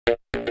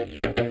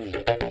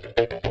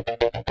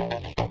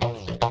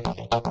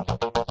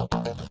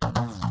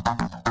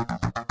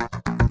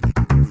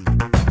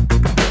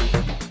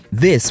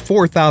This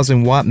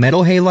 4,000 watt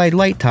metal halide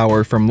light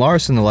tower from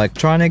Larson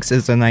Electronics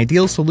is an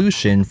ideal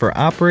solution for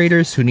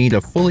operators who need a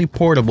fully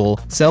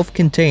portable,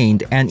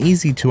 self-contained, and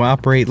easy to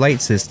operate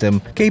light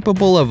system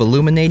capable of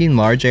illuminating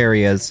large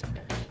areas.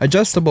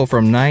 Adjustable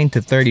from 9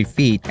 to 30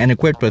 feet and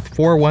equipped with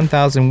 4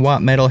 1,000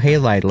 watt metal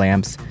halide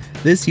lamps,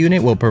 this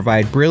unit will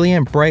provide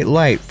brilliant bright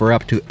light for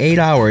up to 8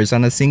 hours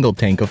on a single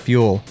tank of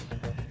fuel.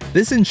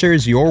 This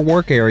ensures your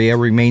work area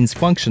remains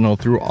functional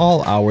through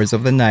all hours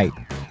of the night.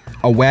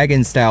 A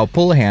wagon-style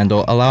pull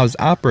handle allows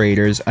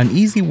operators an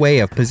easy way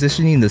of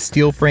positioning the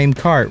steel frame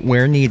cart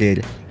where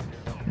needed.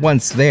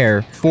 Once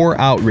there,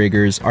 4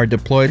 outriggers are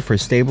deployed for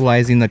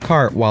stabilizing the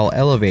cart while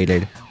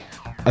elevated.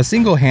 A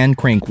single hand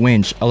crank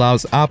winch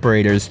allows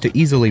operators to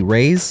easily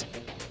raise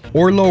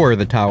or lower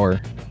the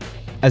tower.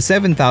 A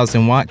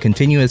 7,000 watt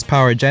continuous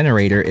power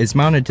generator is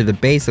mounted to the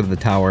base of the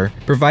tower,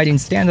 providing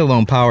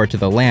standalone power to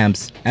the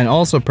lamps, and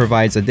also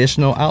provides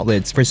additional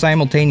outlets for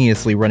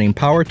simultaneously running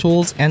power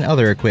tools and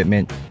other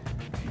equipment.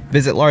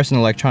 Visit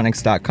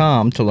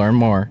larsonelectronics.com to learn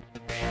more.